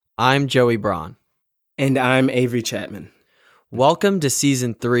I'm Joey Braun. And I'm Avery Chapman. Welcome to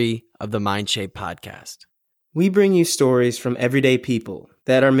Season 3 of the Mindshape Podcast. We bring you stories from everyday people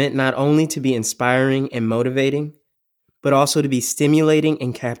that are meant not only to be inspiring and motivating, but also to be stimulating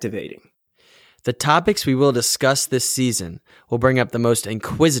and captivating. The topics we will discuss this season will bring up the most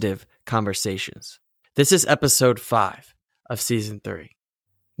inquisitive conversations. This is Episode 5 of Season 3.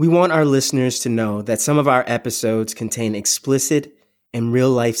 We want our listeners to know that some of our episodes contain explicit and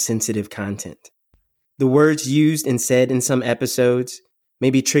real-life sensitive content. The words used and said in some episodes may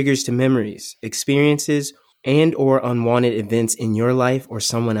be triggers to memories, experiences, and or unwanted events in your life or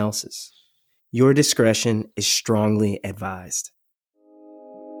someone else's. Your discretion is strongly advised.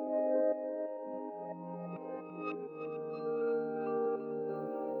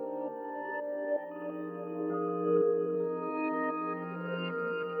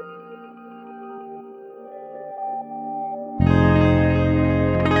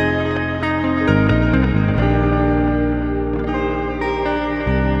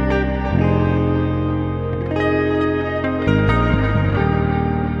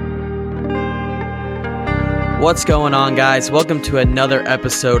 What's going on, guys? Welcome to another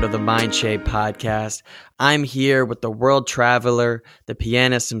episode of the Mindshape Podcast. I'm here with the world traveler, the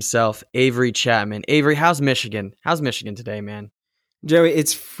pianist himself, Avery Chapman. Avery, how's Michigan? How's Michigan today, man? Joey,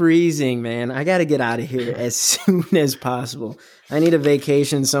 it's freezing, man. I got to get out of here as soon as possible. I need a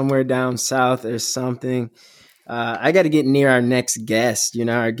vacation somewhere down south or something. I got to get near our next guest,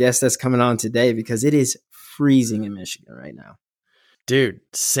 our guest that's coming on today, because it is freezing in Michigan right now. Dude,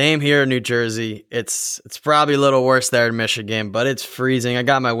 same here in New Jersey. It's probably a little worse there in Michigan, but it's freezing. I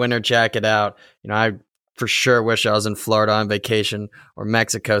got my winter jacket out. I for sure wish I was in Florida on vacation or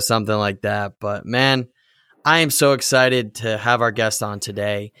Mexico, something like that. But man, I am so excited to have our guest on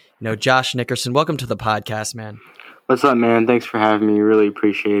today. Josh Nickerson, welcome to the podcast, man. What's up, man? Thanks for having me. Really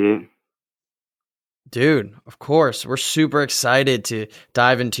appreciate it. Dude, of course. We're super excited to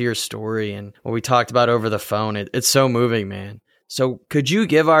dive into your story and what we talked about over the phone. It's so moving, man. So could you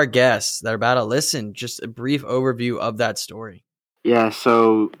give our guests that are about to listen just a brief overview of that story? Yeah,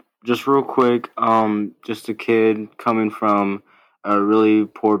 so just real quick, just a kid coming from a really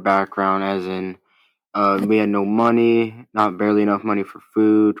poor background, as in we had no money, not barely enough money for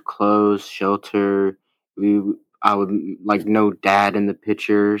food, clothes, shelter. I would no dad in the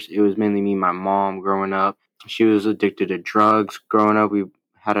pictures. It was mainly me and my mom growing up. She was addicted to drugs growing up. We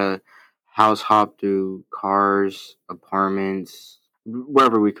had a house hop through cars, apartments,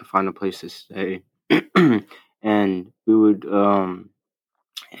 wherever we could find a place to stay. and we would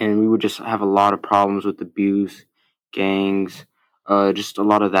just have a lot of problems with abuse, gangs, just a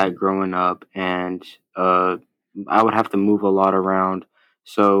lot of that growing up. And I would have to move a lot around.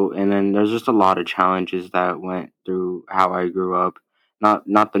 So, and then there's just a lot of challenges that went through how I grew up.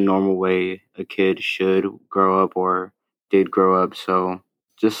 Not the normal way a kid should grow up or did grow up. So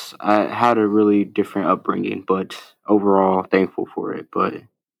just I had a really different upbringing, but overall thankful for it. But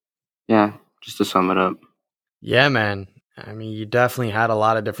yeah, just to sum it up. Yeah, man. I mean, you definitely had a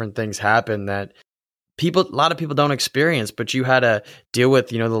lot of different things happen that a lot of people don't experience, but you had to deal with,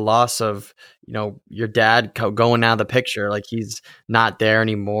 the loss of, your dad going out of the picture, like he's not there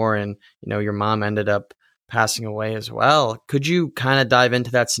anymore. And, your mom ended up passing away as well. Could you kind of dive into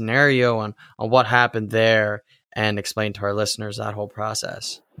that scenario on what happened there and explain to our listeners that whole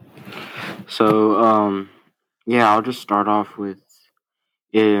process? So, I'll just start off with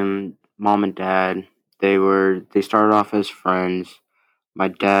mom and dad. They started off as friends. My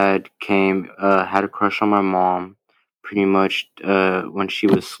dad had a crush on my mom pretty much when she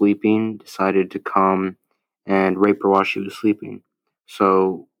was sleeping, decided to come and rape her while she was sleeping.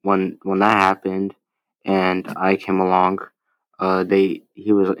 So when that happened and I came along,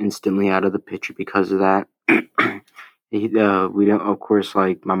 he was instantly out of the picture because of that. We didn't, of course,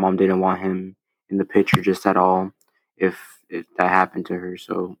 my mom didn't want him in the picture just at all if that happened to her.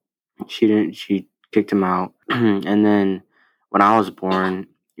 So she kicked him out. And then when I was born,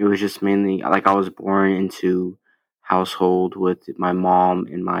 it was just mainly I was born into household with my mom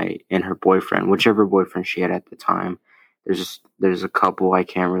and her boyfriend, whichever boyfriend she had at the time. There's a couple I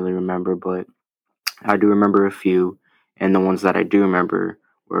can't really remember, but I do remember a few, and the ones that I do remember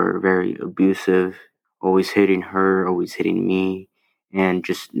were very abusive, always hitting her, always hitting me, and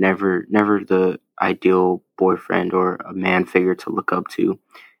just never the ideal boyfriend or a man figure to look up to.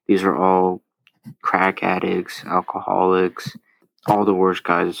 These are all crack addicts, alcoholics, all the worst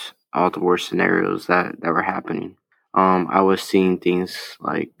guys, all the worst scenarios that were happening. I was seeing things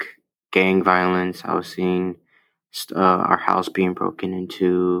like gang violence. I was seeing our house being broken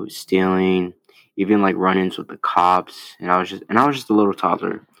into, stealing, even run-ins with the cops. And I was just a little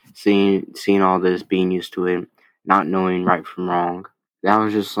toddler. seeing all this, being used to it, not knowing right from wrong. That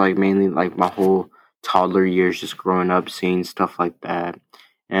was just like mainly like my whole toddler years, just growing up, seeing stuff like that.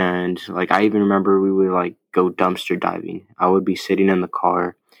 And like I even remember we would like go dumpster diving. I would be sitting in the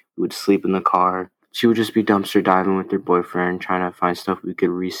car, we would sleep in the car. She would just be dumpster diving with her boyfriend, trying to find stuff we could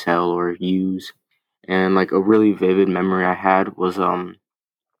resell or use. And like a really vivid memory I had was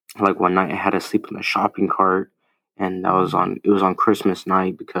like one night I had to sleep in the shopping cart, and it was on Christmas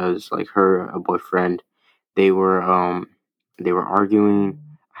night because like her a boyfriend, they were um they were arguing.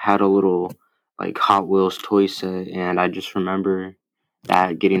 I had a little like Hot Wheels toy set, and I just remember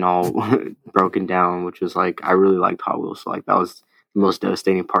that getting all broken down, which was like I really liked Hot Wheels, so like that was the most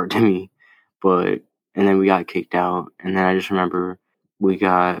devastating part to me. But and then we got kicked out, and then I just remember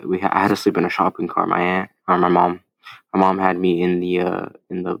I had to sleep in a shopping cart. My aunt or my mom had me in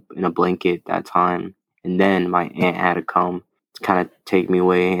in a blanket that time, and then my aunt had to come to kind of take me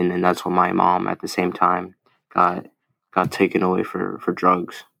away, and then that's when my mom at the same time got got taken away for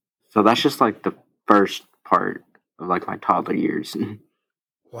drugs. So that's just like the first part of like my toddler years.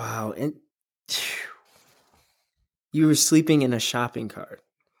 Wow. And you were sleeping in a shopping cart.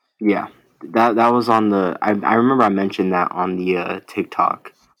 Yeah, that was on the. I remember I mentioned that on the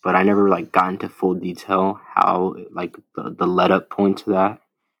TikTok, but I never like got into full detail how like the let up point to that.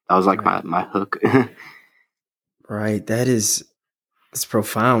 That was like Right. my hook. Right. It's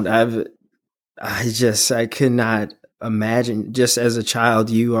profound. I could not imagine, just as a child,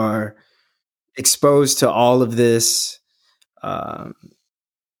 you are exposed to all of this, um,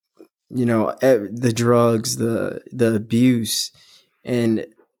 the drugs, the abuse. And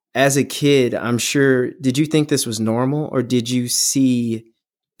as a kid, I'm sure, did you think this was normal, or did you see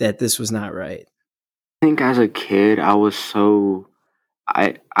that this was not right? I think as a kid, I was so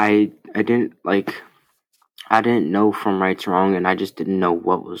I didn't like I didn't know from right to wrong, and I just didn't know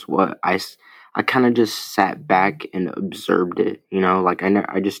what was what. I kind of just sat back and observed it, like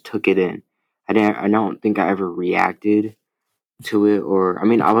I just took it in. I don't think I ever reacted to it, or I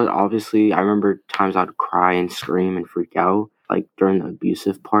mean, I remember times I'd cry and scream and freak out like during the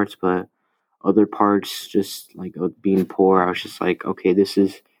abusive parts, but other parts just like of being poor, I was just like, okay, this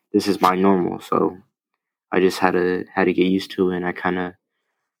is my normal, so I just had to get used to it, and I kind of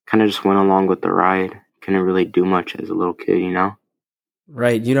just went along with the ride. Couldn't really do much as a little kid.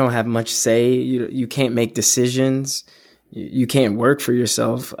 Right. You don't have much say. You can't make decisions. You can't work for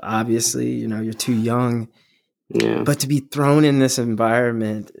yourself. Obviously, you're too young. Yeah. But to be thrown in this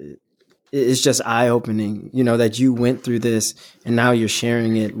environment is just eye opening. That you went through this and now you're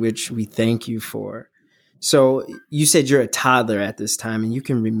sharing it, which we thank you for. So you said you're a toddler at this time, and you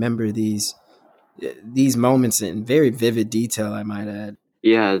can remember these moments in very vivid detail, I might add.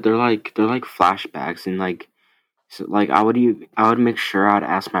 Yeah, they're like flashbacks, and like so like I would make sure I'd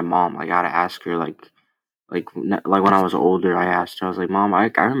ask my mom, like I'd ask her like when I was older, I asked her, I was like, Mom, I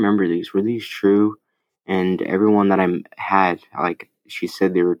remember these. Were these true? And everyone that I had, like, she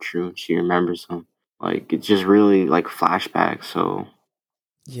said they were true, and she remembers them. Like, it's just really like flashbacks. So,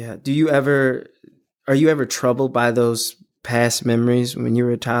 Yeah. Are you ever troubled by those past memories when you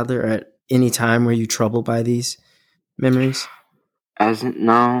were a toddler, or at any time were you troubled by these memories?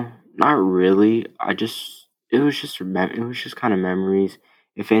 no, not really. It was just kind of memories.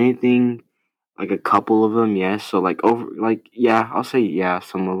 If anything, like a couple of them, yes. So like yeah, I'll say yeah,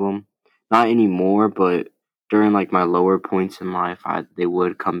 some of them. Not anymore, but during like my lower points in life, they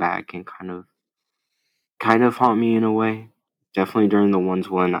would come back and kind of haunt me in a way. Definitely during the ones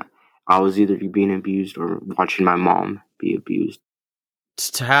when I was either being abused or watching my mom be abused.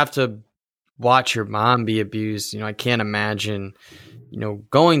 To have to watch your mom be abused, I can't imagine,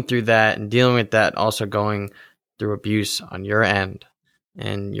 going through that and dealing with that, also going through abuse on your end.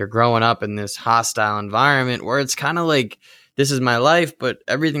 And you're growing up in this hostile environment where it's kind of like, this is my life, but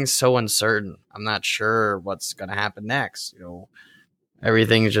everything's so uncertain. I'm not sure what's going to happen next.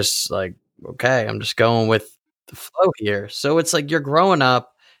 Everything's just like, okay, I'm just going with the flow here. So it's like you're growing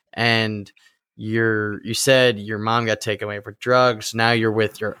up, and you said your mom got taken away for drugs. Now you're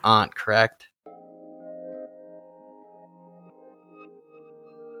with your aunt, correct?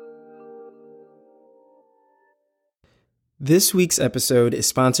 This week's episode is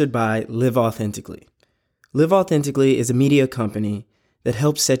sponsored by Live Authentically. Live Authentically is a media company that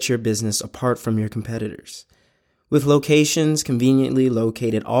helps set your business apart from your competitors. With locations conveniently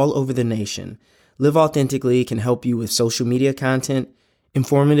located all over the nation, Live Authentically can help you with social media content,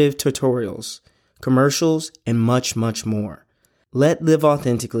 informative tutorials, commercials, and much, much more. Let Live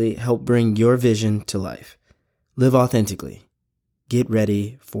Authentically help bring your vision to life. Live Authentically. Get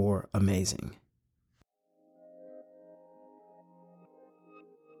ready for amazing.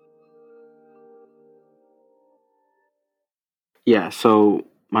 Yeah, so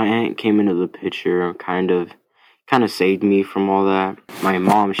my aunt came into the picture and kind of saved me from all that. My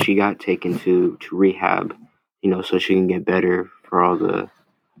mom, she got taken to rehab, so she can get better for all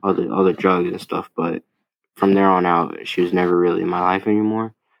the drugs and stuff. But from there on out, she was never really in my life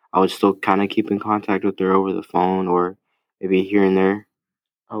anymore. I would still kind of keep in contact with her over the phone or maybe here and there.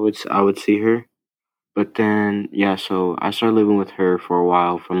 I would see her, but then yeah. So I started living with her for a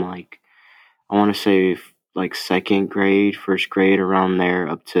while from like I want to say like second grade, first grade, around there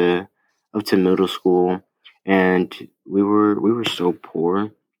up to middle school, and we were so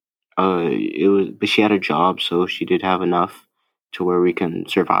poor. It was, but she had a job, so she did have enough to where we can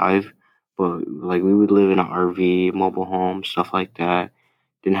survive. But like we would live in an RV, mobile home, stuff like that.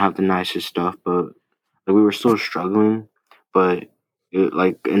 Didn't have the nicest stuff, but like we were still struggling. But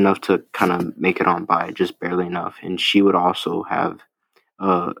like enough to kind of make it on by, just barely enough. And she would also have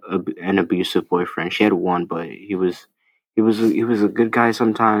an abusive boyfriend. She had one, but he was a good guy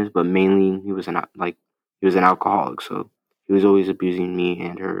sometimes, but mainly he was an alcoholic. So he was always abusing me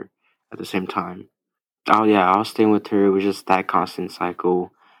and her at the same time. Oh yeah, I was staying with her. It was just that constant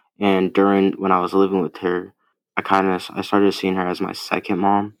cycle. And during when I was living with her, I started seeing her as my second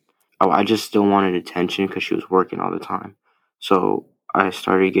mom. Oh, I just still wanted attention because she was working all the time. So I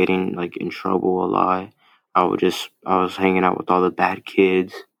started getting like in trouble a lot. I was hanging out with all the bad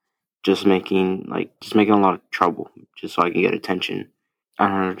kids, just making a lot of trouble just so I could get attention. I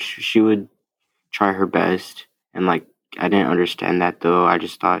don't know. She would try her best, and like I didn't understand that though. I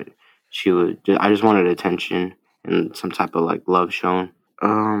just thought she would. I just wanted attention and some type of like love shown.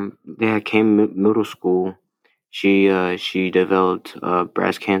 Yeah, came middle school. She developed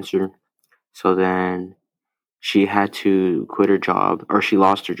breast cancer, so then she had to quit her job, or she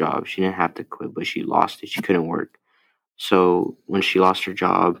lost her job. She didn't have to quit, but she lost it. She couldn't work. So when she lost her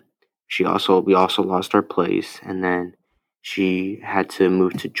job, we also lost our place, and then she had to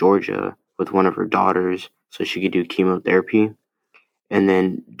move to Georgia with one of her daughters so she could do chemotherapy. And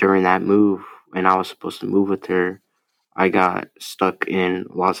then during that move, and I was supposed to move with her, I got stuck in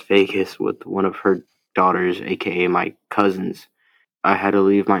Las Vegas with one of her daughters, aka my cousins. I had to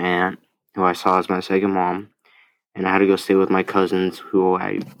leave my aunt, who I saw as my second mom, and I had to go stay with my cousins who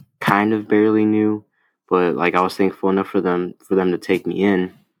I kind of barely knew, but like I was thankful enough for them to take me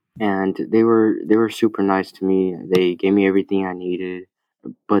in, and they were super nice to me. They gave me everything I needed,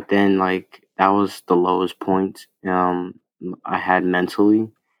 but then like that was the lowest point I had mentally.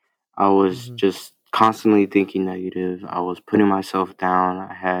 I was Mhm. just constantly thinking negative. I was putting myself down.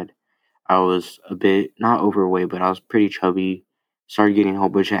 I was a bit not overweight, but I was pretty chubby. Started getting a whole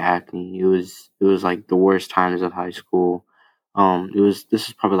bunch of acne. It was like the worst times of high school. This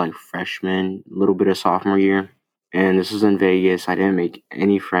is probably like freshman, a little bit of sophomore year, and this was in Vegas. I didn't make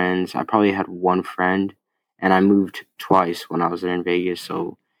any friends. I probably had one friend, and I moved twice when I was there in Vegas.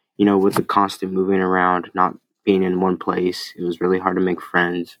 So, with the constant moving around, not being in one place, it was really hard to make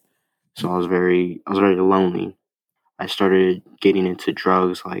friends. So I was very lonely. I started getting into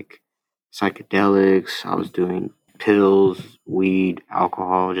drugs like psychedelics. I was doing pills, weed,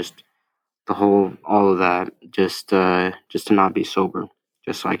 alcohol, just all of that, just to not be sober,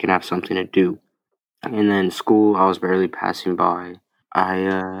 just so I can have something to do. And then school, I was barely passing by.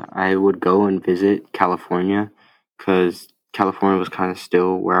 I would go and visit California because California was kind of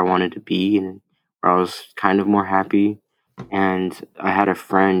still where I wanted to be and where I was kind of more happy. And I had a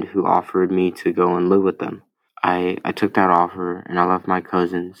friend who offered me to go and live with them. I took that offer and I left my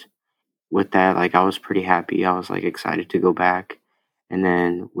cousins. With that, like I was pretty happy. I was like excited to go back. And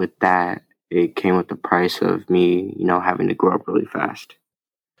then with that, it came with the price of me, having to grow up really fast.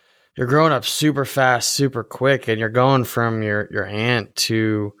 You're growing up super fast, super quick, and you're going from your aunt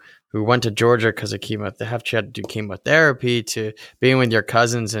to who went to Georgia because of chemo. They have she had to do chemotherapy to being with your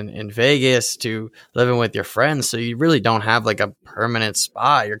cousins in Vegas to living with your friends. So you really don't have like a permanent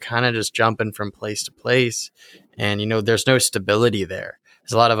spot. You're kind of just jumping from place to place, and there's no stability there.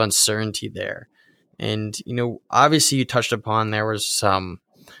 There's a lot of uncertainty there, and obviously you touched upon there was some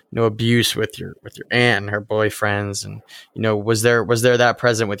abuse with your aunt and her boyfriends, and was there that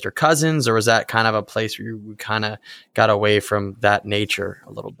present with your cousins, or was that kind of a place where you kind of got away from that nature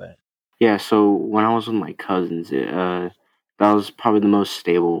a little bit? Yeah, so when I was with my cousins, that was probably the most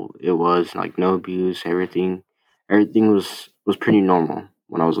stable it was. Like no abuse, everything was pretty normal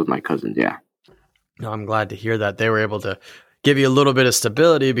when I was with my cousins. Yeah. No, I'm glad to hear that they were able to give you a little bit of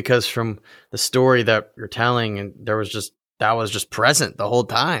stability, because from the story that you're telling, and that was just present the whole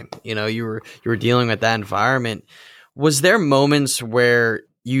time. You were dealing with that environment. Was there moments where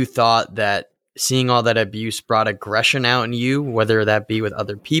you thought that seeing all that abuse brought aggression out in you, whether that be with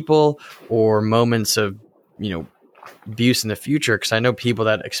other people or moments of, abuse in the future? Because I know people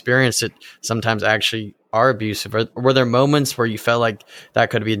that experience it sometimes actually are abusive. Were there moments where you felt like that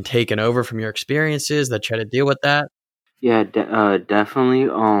could have been taken over from your experiences that you had to deal with that? Yeah, definitely.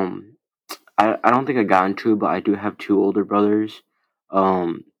 I don't think I got into it, but I do have two older brothers.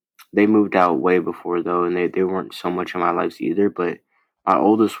 Um, they moved out way before though, and they weren't so much in my life either. But my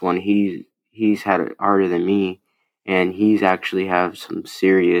oldest one, he's had it harder than me, and he's actually have some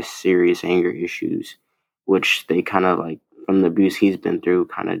serious anger issues, which they kind of like from the abuse he's been through,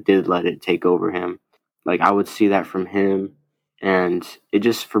 kind of did let it take over him. Like I would see that from him, and it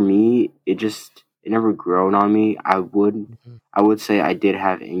just for me, it never grown on me. Mhm. I would say I did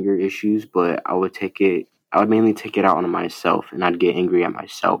have anger issues, but I would mainly take it out on myself and I'd get angry at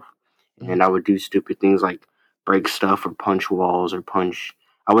myself. And I would do stupid things like break stuff or punch walls or punch.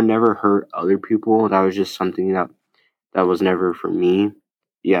 I would never hurt other people. That was just something that was never for me.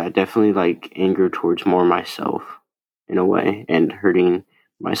 Yeah, definitely like anger towards more myself in a way and hurting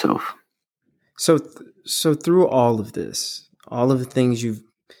myself. So through all of this, all of the things you've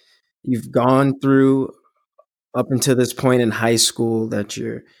gone through up until this point in high school that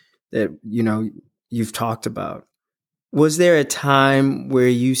you've talked about, was there a time where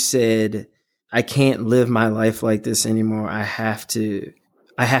you said, I can't live my life like this anymore. I have to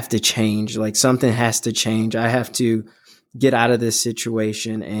change. Like something has to change. I have to get out of this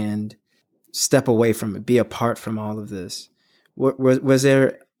situation and step away from it, be apart from all of this. Was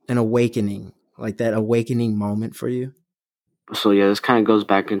there an awakening, like that awakening moment for you? So yeah, this kind of goes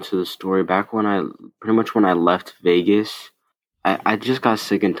back into the story. Back when pretty much when I left Vegas, I just got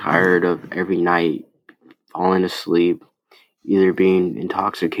sick and tired of every night falling asleep, either being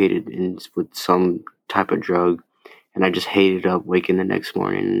intoxicated with some type of drug, and I just hated up waking the next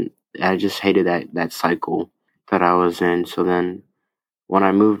morning. I just hated that cycle that I was in. So then when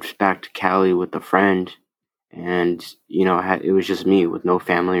I moved back to Cali with a friend, and it was just me with no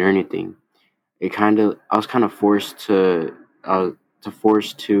family or anything. I was kind of uh,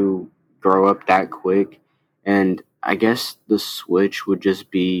 forced to grow up that quick, and I guess the switch would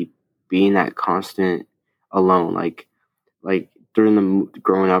just be being that constant alone. Like during the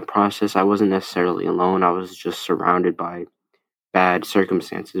growing up process, I wasn't necessarily alone. I was just surrounded by bad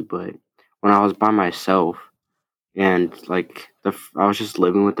circumstances. But when I was by myself and I was just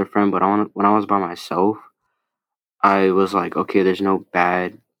living with a friend, but when I was by myself, I was like, okay, there's no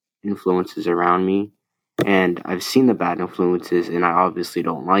bad influences around me, and I've seen the bad influences, and I obviously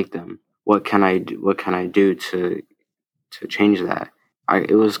don't like them. What can I do? What can I do to change that?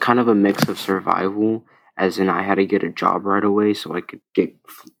 It was kind of a mix of survival, as in I had to get a job right away so I could get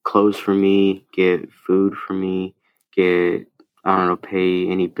clothes for me, get food for me, get I don't know, pay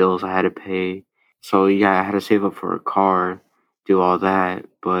any bills I had to pay. So yeah, I had to save up for a car, do all that,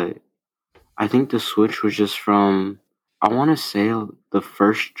 but I think the switch was just from, I want to say the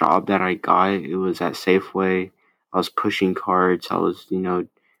first job that I got, it was at Safeway. I was pushing carts. I was,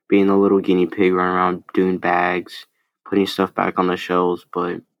 being a little guinea pig running around doing bags, putting stuff back on the shelves.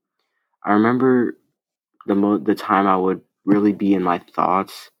 But I remember the time I would really be in my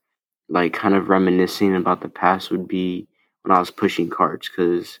thoughts, like kind of reminiscing about the past would be when I was pushing carts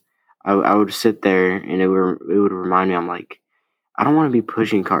because I would sit there and it would remind me, I'm like, I don't want to be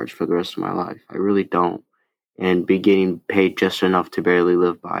pushing carts for the rest of my life. I really don't. And be getting paid just enough to barely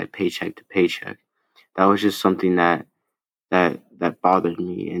live by paycheck to paycheck. That was just something that bothered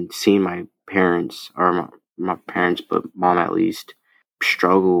me. And seeing my parents, or my parents, but mom at least,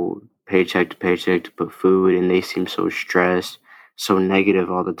 struggle paycheck to paycheck to put food, and they seem so stressed, so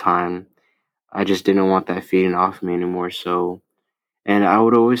negative all the time. I just didn't want that feeding off me anymore. So, and I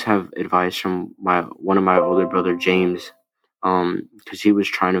would always have advice from my one of my older brother James, because he was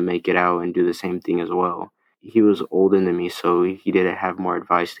trying to make it out and do the same thing as well. He was older than me, so he didn't have more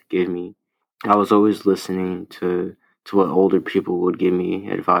advice to give me. I was always listening to what older people would give me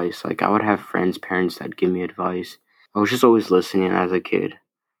advice. Like I would have friends, parents that give me advice. I was just always listening as a kid,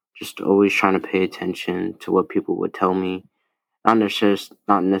 just always trying to pay attention to what people would tell me. Not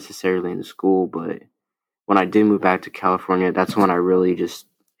necessarily in school, but when I did move back to California, that's when I really just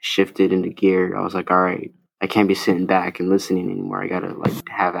shifted into gear. I was like, all right, I can't be sitting back and listening anymore. I gotta like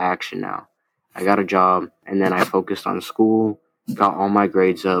have action now. I got a job, and then I focused on school, got all my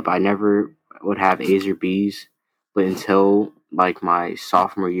grades up. I never would have A's or B's, but until like my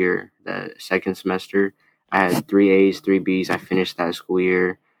sophomore year, the second semester, I had three A's, three B's. I finished that school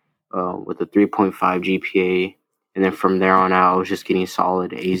year with a 3.5 GPA, and then from there on out, I was just getting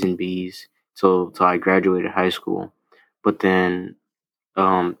solid A's and B's till I graduated high school. But then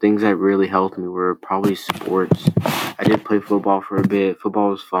things that really helped me were probably sports. I did play football for a bit.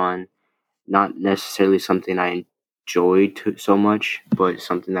 Football was fun, not necessarily something I joy to so much, but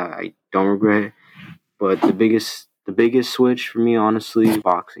something that I don't regret. But the biggest switch for me, honestly,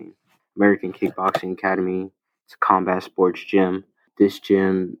 boxing. American Kickboxing Academy. It's a combat sports gym. This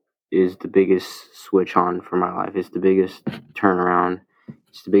gym is the biggest switch on for my life. It's the biggest turnaround.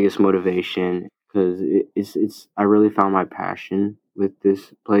 It's the biggest motivation because it's. I really found my passion with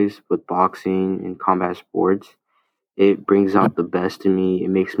this place, with boxing and combat sports. It brings out the best in me. It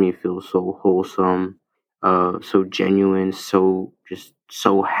makes me feel so wholesome, so genuine, so just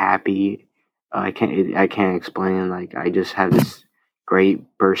so happy. I can't explain. Like I just have this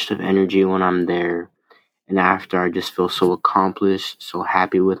great burst of energy when I'm there, and after I just feel so accomplished, so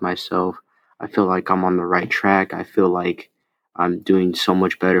happy with myself. I feel like I'm on the right track. I feel like I'm doing so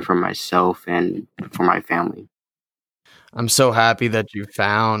much better for myself and for my family. I'm so happy that you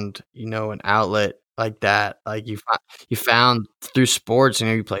found, an outlet like that. Like you found through sports,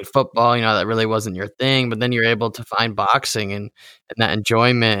 you played football, that really wasn't your thing, but then you're able to find boxing and that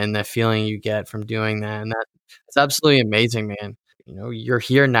enjoyment and that feeling you get from doing that. And that's absolutely amazing, man. You're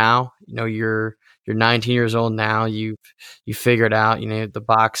here now, you're 19 years old now. You figured out, the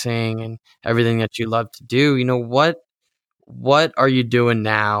boxing and everything that you love to do. What are you doing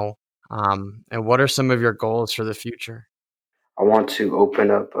now? And what are some of your goals for the future? I want to open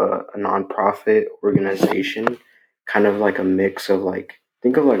up a nonprofit organization, kind of like a mix of like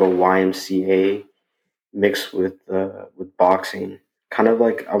think of like a YMCA mixed with boxing. Kind of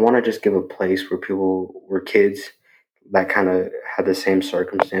like I want to just give a place where people where kids that kind of had the same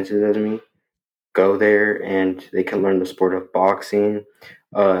circumstances as me go there and they can learn the sport of boxing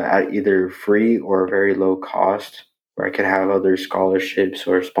at either free or very low cost, where I could have other scholarships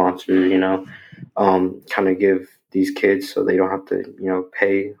or sponsors, kind of give these kids so they don't have to,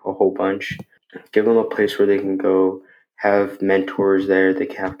 pay a whole bunch. Give them a place where they can go, have mentors there, they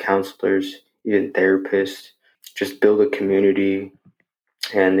can have counselors, even therapists, just build a community,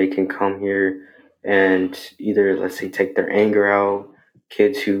 and they can come here and either, let's say, take their anger out.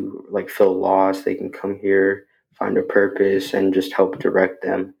 Kids who like feel lost, they can come here, find a purpose, and just help direct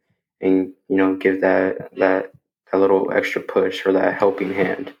them, and give that little extra push or that helping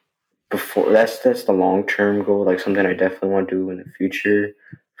hand. Before that's the long term goal, like something I definitely want to do in the future.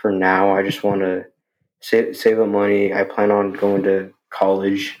 For now, I just want to save up money. I plan on going to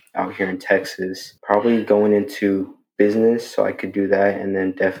college out here in Texas, probably going into business so I could do that, and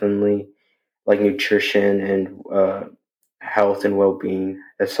then definitely like nutrition and health and well being.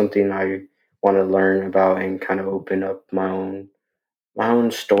 That's something I want to learn about and kind of open up my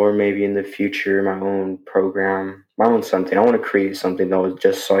own store maybe in the future, my own program, my own something. I want to create something though,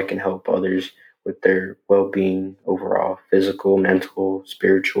 just so I can help others with their well being overall, physical, mental,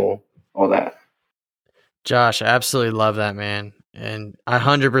 spiritual, all that. Josh, I absolutely love that, man. And I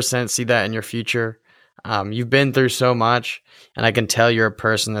 100% see that in your future. You've been through so much, and I can tell you're a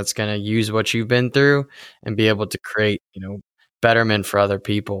person that's going to use what you've been through and be able to create, betterment for other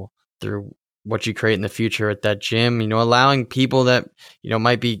people through what you create in the future at that gym, allowing people that,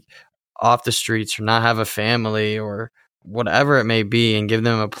 might be off the streets or not have a family or whatever it may be, and give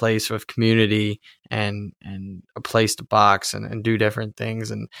them a place of community and a place to box and do different things.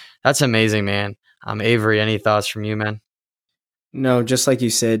 And that's amazing, man. Avery, any thoughts from you, man? No, just like you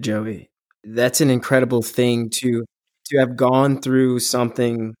said, Joey, that's an incredible thing to have gone through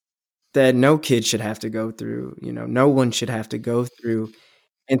something that no kid should have to go through. No one should have to go through,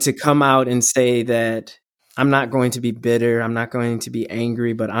 and to come out and say that I'm not going to be bitter, I'm not going to be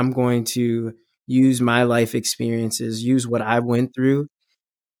angry, but I'm going to use my life experiences, use what I went through,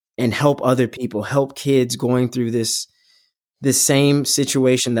 and help other people, help kids going through this same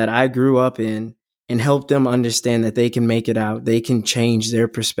situation that I grew up in, and help them understand that they can make it out. They can change their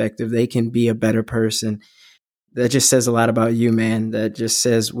perspective. They can be a better person. That just says a lot about you, man. That just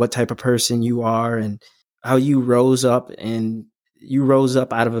says what type of person you are and how you rose up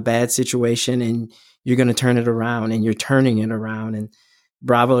out of a bad situation, and you're going to turn it around, and you're turning it around. And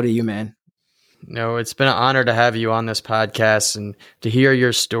bravo to you, man. No, it's been an honor to have you on this podcast and to hear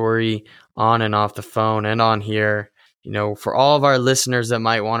your story on and off the phone and on here. For all of our listeners that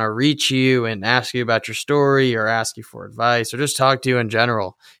might want to reach you and ask you about your story or ask you for advice or just talk to you in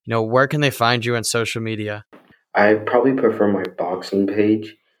general, where can they find you on social media? I probably prefer my boxing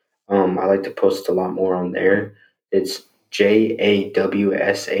page. I like to post a lot more on there. It's JAWSH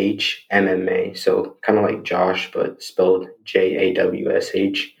MMA. So kind of like Josh, but spelled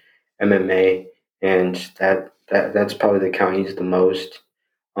JAWSH MMA. And that's probably the account I use the most.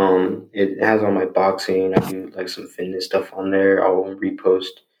 It has all my boxing. I do like some fitness stuff on there. I'll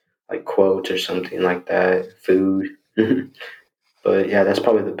repost like quotes or something like that, food. But yeah, that's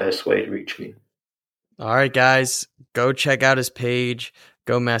probably the best way to reach me. All right, guys, go check out his page.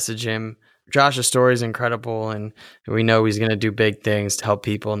 Go message him. Josh's story is incredible, and we know he's going to do big things to help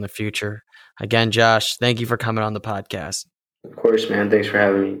people in the future. Again, Josh, thank you for coming on the podcast. Of course, man. Thanks for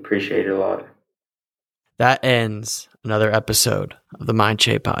having me. Appreciate it a lot. That ends another episode of the Mind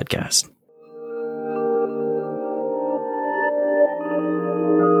Shape Podcast.